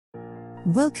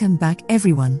Welcome back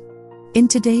everyone. In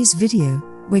today's video,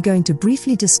 we're going to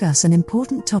briefly discuss an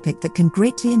important topic that can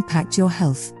greatly impact your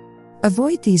health.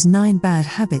 Avoid these 9 bad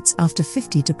habits after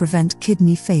 50 to prevent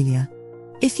kidney failure.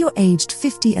 If you're aged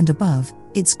 50 and above,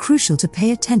 it's crucial to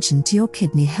pay attention to your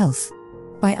kidney health.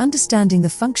 By understanding the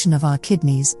function of our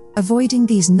kidneys, avoiding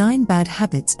these 9 bad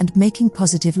habits and making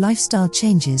positive lifestyle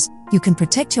changes, you can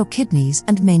protect your kidneys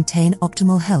and maintain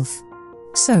optimal health.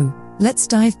 So, let's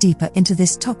dive deeper into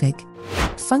this topic.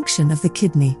 Function of the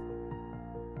kidney.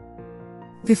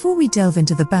 Before we delve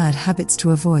into the bad habits to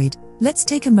avoid, let's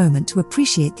take a moment to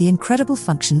appreciate the incredible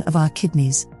function of our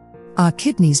kidneys. Our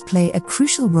kidneys play a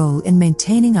crucial role in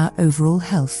maintaining our overall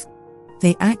health.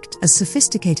 They act as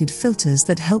sophisticated filters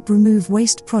that help remove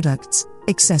waste products,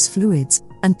 excess fluids,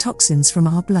 and toxins from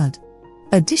our blood.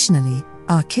 Additionally,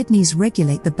 our kidneys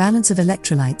regulate the balance of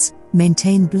electrolytes,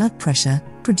 maintain blood pressure,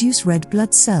 produce red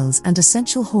blood cells and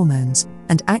essential hormones,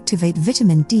 and activate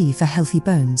vitamin D for healthy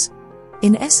bones.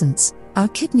 In essence, our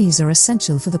kidneys are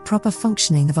essential for the proper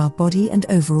functioning of our body and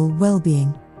overall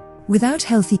well-being. Without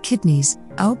healthy kidneys,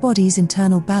 our body's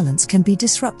internal balance can be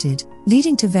disrupted,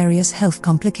 leading to various health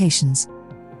complications.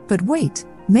 But wait,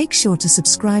 make sure to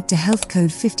subscribe to Health Code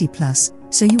 50+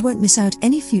 so you won't miss out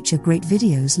any future great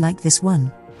videos like this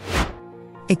one.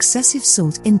 Excessive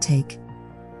salt intake.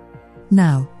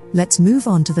 Now, let's move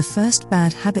on to the first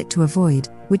bad habit to avoid,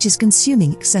 which is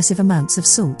consuming excessive amounts of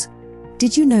salt.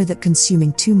 Did you know that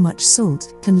consuming too much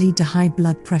salt can lead to high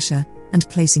blood pressure and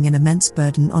placing an immense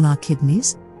burden on our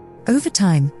kidneys? Over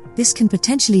time, this can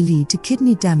potentially lead to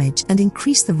kidney damage and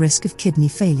increase the risk of kidney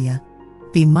failure.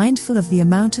 Be mindful of the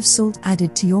amount of salt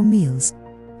added to your meals.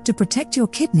 To protect your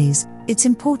kidneys, it's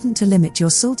important to limit your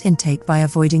salt intake by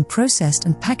avoiding processed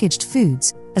and packaged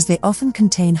foods, as they often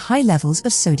contain high levels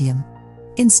of sodium.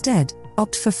 Instead,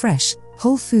 opt for fresh,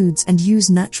 whole foods and use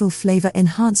natural flavor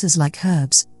enhancers like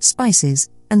herbs, spices,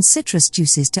 and citrus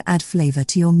juices to add flavor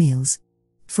to your meals.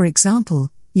 For example,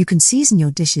 you can season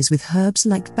your dishes with herbs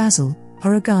like basil,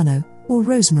 oregano, or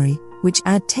rosemary, which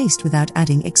add taste without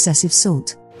adding excessive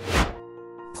salt.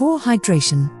 Poor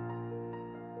hydration.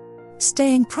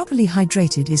 Staying properly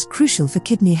hydrated is crucial for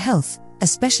kidney health,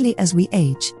 especially as we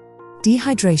age.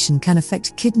 Dehydration can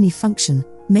affect kidney function,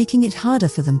 making it harder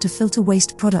for them to filter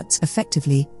waste products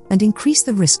effectively and increase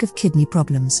the risk of kidney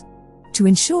problems. To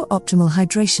ensure optimal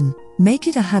hydration, make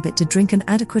it a habit to drink an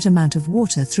adequate amount of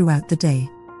water throughout the day.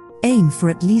 Aim for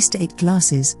at least 8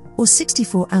 glasses, or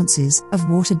 64 ounces, of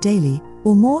water daily,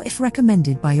 or more if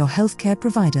recommended by your healthcare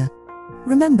provider.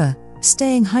 Remember,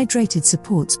 staying hydrated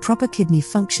supports proper kidney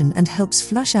function and helps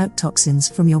flush out toxins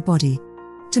from your body.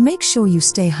 To make sure you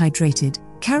stay hydrated,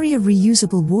 carry a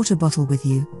reusable water bottle with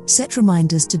you, set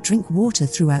reminders to drink water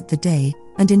throughout the day,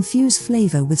 and infuse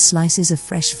flavor with slices of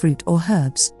fresh fruit or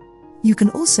herbs. You can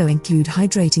also include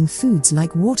hydrating foods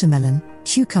like watermelon,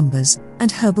 cucumbers,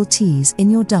 and herbal teas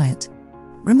in your diet.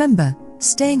 Remember,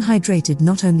 staying hydrated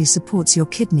not only supports your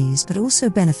kidneys but also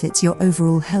benefits your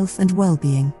overall health and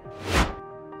well-being.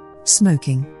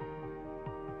 Smoking.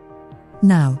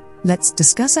 Now, let's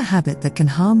discuss a habit that can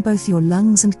harm both your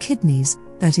lungs and kidneys,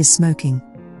 that is smoking.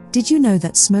 Did you know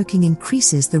that smoking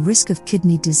increases the risk of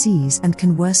kidney disease and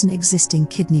can worsen existing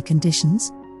kidney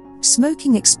conditions?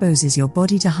 Smoking exposes your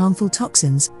body to harmful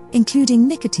toxins, including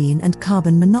nicotine and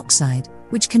carbon monoxide,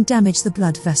 which can damage the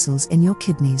blood vessels in your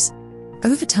kidneys.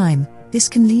 Over time, this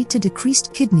can lead to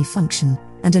decreased kidney function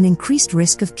and an increased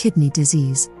risk of kidney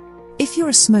disease. If you're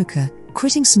a smoker,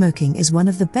 quitting smoking is one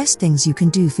of the best things you can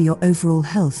do for your overall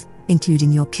health,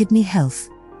 including your kidney health.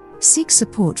 Seek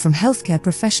support from healthcare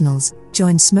professionals,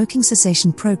 join smoking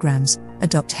cessation programs,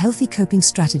 adopt healthy coping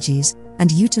strategies,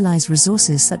 and utilize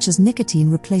resources such as nicotine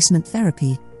replacement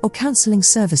therapy or counseling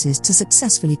services to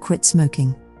successfully quit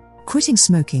smoking. Quitting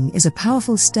smoking is a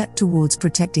powerful step towards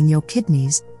protecting your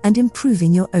kidneys and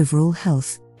improving your overall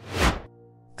health.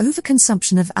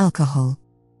 Overconsumption of alcohol.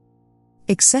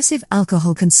 Excessive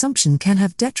alcohol consumption can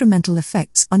have detrimental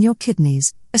effects on your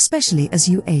kidneys, especially as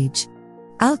you age.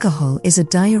 Alcohol is a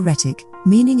diuretic,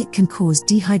 meaning it can cause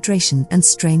dehydration and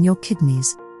strain your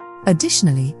kidneys.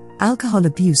 Additionally, alcohol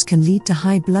abuse can lead to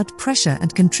high blood pressure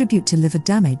and contribute to liver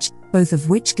damage, both of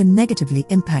which can negatively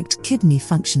impact kidney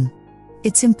function.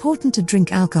 It's important to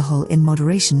drink alcohol in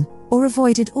moderation, or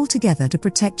avoid it altogether to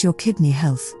protect your kidney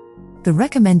health. The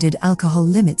recommended alcohol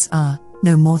limits are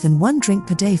no more than 1 drink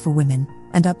per day for women,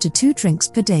 and up to 2 drinks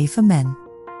per day for men.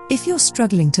 If you're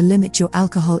struggling to limit your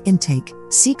alcohol intake,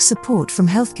 seek support from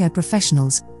healthcare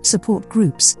professionals, support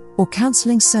groups, or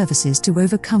counseling services to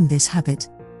overcome this habit.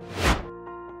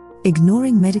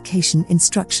 Ignoring medication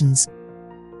instructions.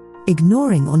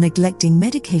 Ignoring or neglecting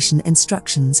medication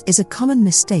instructions is a common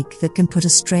mistake that can put a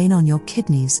strain on your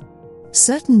kidneys.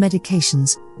 Certain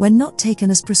medications, when not taken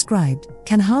as prescribed,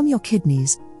 can harm your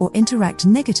kidneys or interact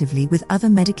negatively with other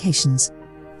medications.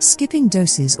 Skipping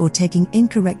doses or taking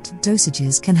incorrect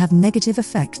dosages can have negative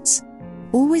effects.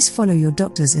 Always follow your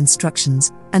doctor's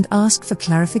instructions and ask for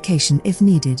clarification if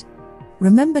needed.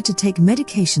 Remember to take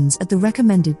medications at the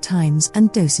recommended times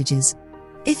and dosages.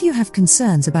 If you have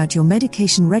concerns about your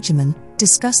medication regimen,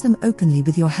 discuss them openly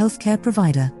with your healthcare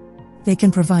provider. They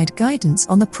can provide guidance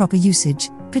on the proper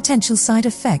usage, potential side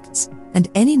effects,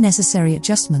 and any necessary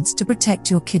adjustments to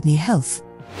protect your kidney health.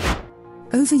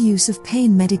 Overuse of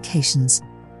pain medications.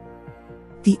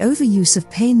 The overuse of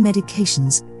pain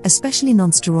medications, especially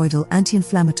nonsteroidal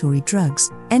anti-inflammatory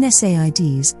drugs,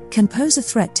 NSAIDs, can pose a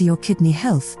threat to your kidney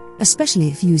health, especially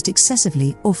if used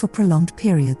excessively or for prolonged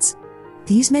periods.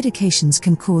 These medications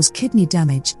can cause kidney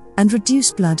damage and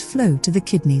reduce blood flow to the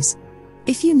kidneys.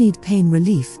 If you need pain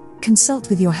relief, consult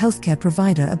with your healthcare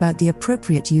provider about the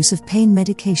appropriate use of pain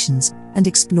medications and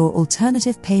explore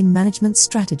alternative pain management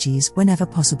strategies whenever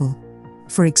possible.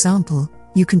 For example,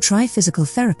 you can try physical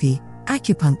therapy,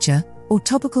 acupuncture, or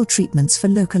topical treatments for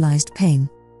localized pain.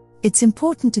 It's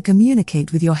important to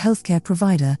communicate with your healthcare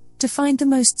provider to find the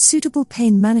most suitable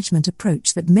pain management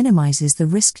approach that minimizes the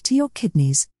risk to your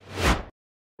kidneys.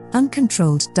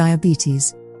 Uncontrolled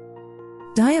diabetes.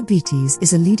 Diabetes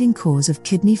is a leading cause of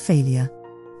kidney failure.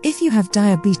 If you have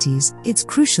diabetes, it's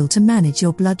crucial to manage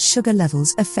your blood sugar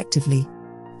levels effectively.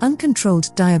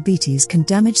 Uncontrolled diabetes can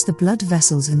damage the blood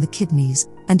vessels in the kidneys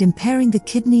and impairing the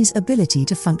kidney's ability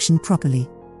to function properly.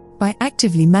 By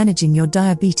actively managing your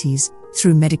diabetes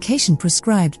through medication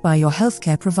prescribed by your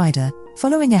healthcare provider,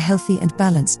 following a healthy and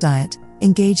balanced diet,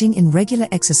 engaging in regular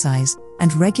exercise,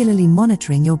 and regularly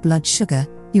monitoring your blood sugar,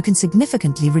 you can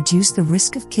significantly reduce the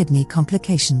risk of kidney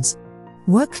complications.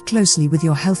 Work closely with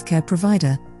your healthcare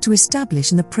provider to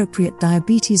establish an appropriate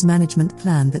diabetes management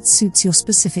plan that suits your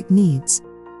specific needs.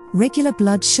 Regular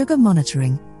blood sugar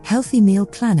monitoring, healthy meal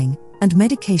planning, and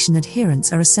medication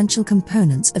adherence are essential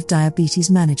components of diabetes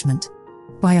management.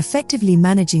 By effectively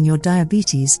managing your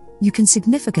diabetes, you can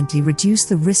significantly reduce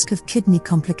the risk of kidney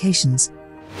complications.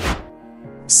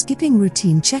 Skipping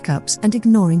routine checkups and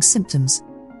ignoring symptoms.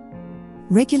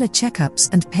 Regular checkups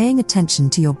and paying attention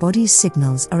to your body's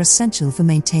signals are essential for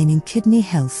maintaining kidney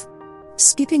health.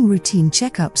 Skipping routine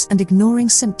checkups and ignoring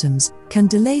symptoms can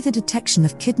delay the detection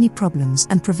of kidney problems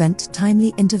and prevent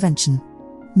timely intervention.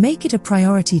 Make it a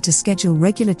priority to schedule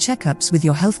regular checkups with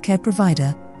your healthcare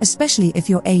provider, especially if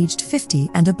you're aged 50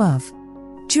 and above.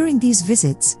 During these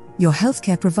visits, your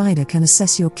healthcare provider can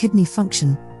assess your kidney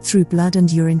function through blood and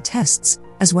urine tests,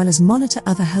 as well as monitor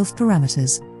other health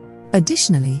parameters.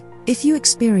 Additionally, if you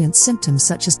experience symptoms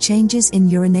such as changes in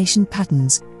urination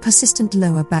patterns, persistent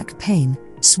lower back pain,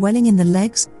 swelling in the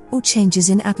legs, or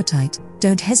changes in appetite,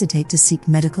 don't hesitate to seek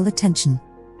medical attention.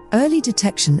 Early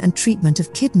detection and treatment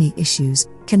of kidney issues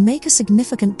can make a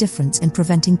significant difference in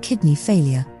preventing kidney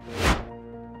failure.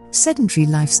 Sedentary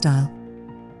lifestyle.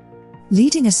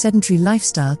 Leading a sedentary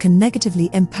lifestyle can negatively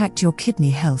impact your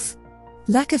kidney health.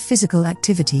 Lack of physical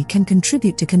activity can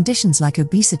contribute to conditions like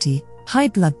obesity, high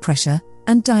blood pressure,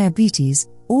 and diabetes,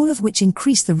 all of which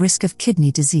increase the risk of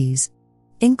kidney disease.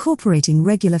 Incorporating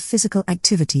regular physical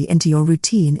activity into your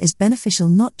routine is beneficial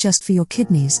not just for your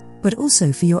kidneys, but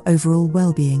also for your overall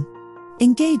well-being.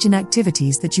 Engage in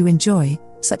activities that you enjoy,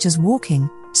 such as walking,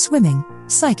 swimming,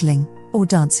 cycling, or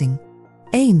dancing.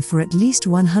 Aim for at least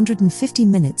 150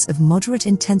 minutes of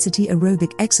moderate-intensity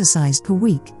aerobic exercise per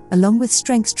week, along with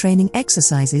strength training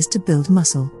exercises to build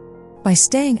muscle. By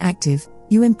staying active,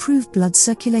 you improve blood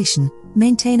circulation,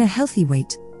 maintain a healthy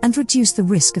weight, and reduce the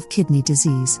risk of kidney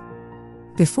disease.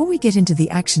 Before we get into the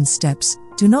action steps,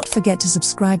 do not forget to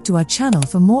subscribe to our channel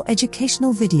for more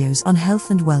educational videos on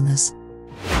health and wellness.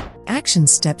 Action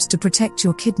steps to protect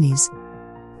your kidneys.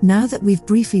 Now that we've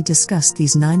briefly discussed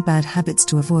these 9 bad habits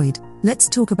to avoid, let's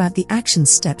talk about the action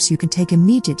steps you can take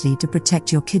immediately to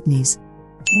protect your kidneys.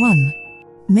 1.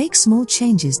 Make small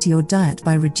changes to your diet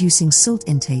by reducing salt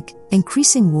intake,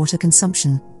 increasing water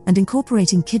consumption, and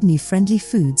incorporating kidney-friendly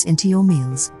foods into your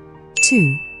meals.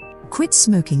 2. Quit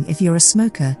smoking if you're a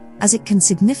smoker, as it can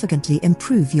significantly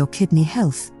improve your kidney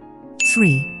health.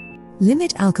 3.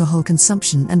 Limit alcohol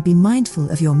consumption and be mindful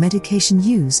of your medication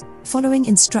use, following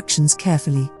instructions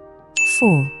carefully.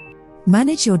 4.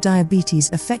 Manage your diabetes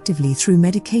effectively through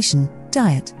medication,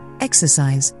 diet,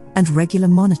 exercise, and regular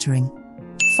monitoring.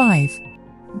 5.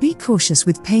 Be cautious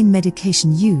with pain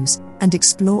medication use and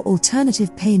explore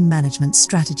alternative pain management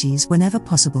strategies whenever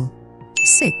possible.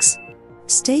 6.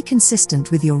 Stay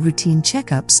consistent with your routine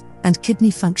checkups and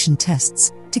kidney function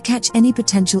tests to catch any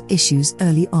potential issues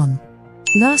early on.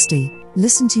 Lastly,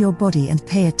 listen to your body and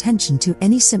pay attention to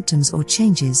any symptoms or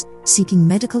changes, seeking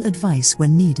medical advice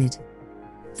when needed.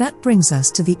 That brings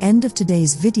us to the end of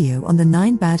today's video on the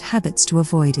 9 bad habits to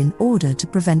avoid in order to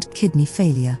prevent kidney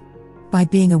failure. By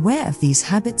being aware of these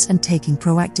habits and taking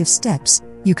proactive steps,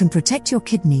 you can protect your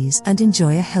kidneys and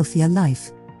enjoy a healthier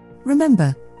life.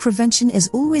 Remember, prevention is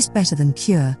always better than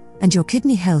cure, and your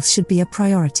kidney health should be a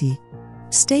priority.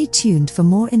 Stay tuned for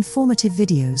more informative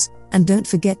videos, and don't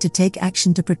forget to take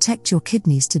action to protect your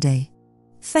kidneys today.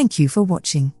 Thank you for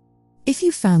watching. If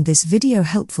you found this video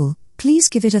helpful, please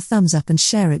give it a thumbs up and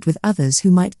share it with others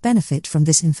who might benefit from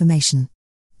this information.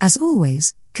 As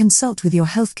always, consult with your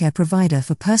healthcare provider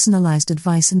for personalized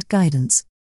advice and guidance.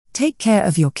 Take care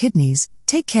of your kidneys,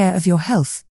 take care of your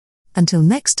health. Until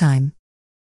next time.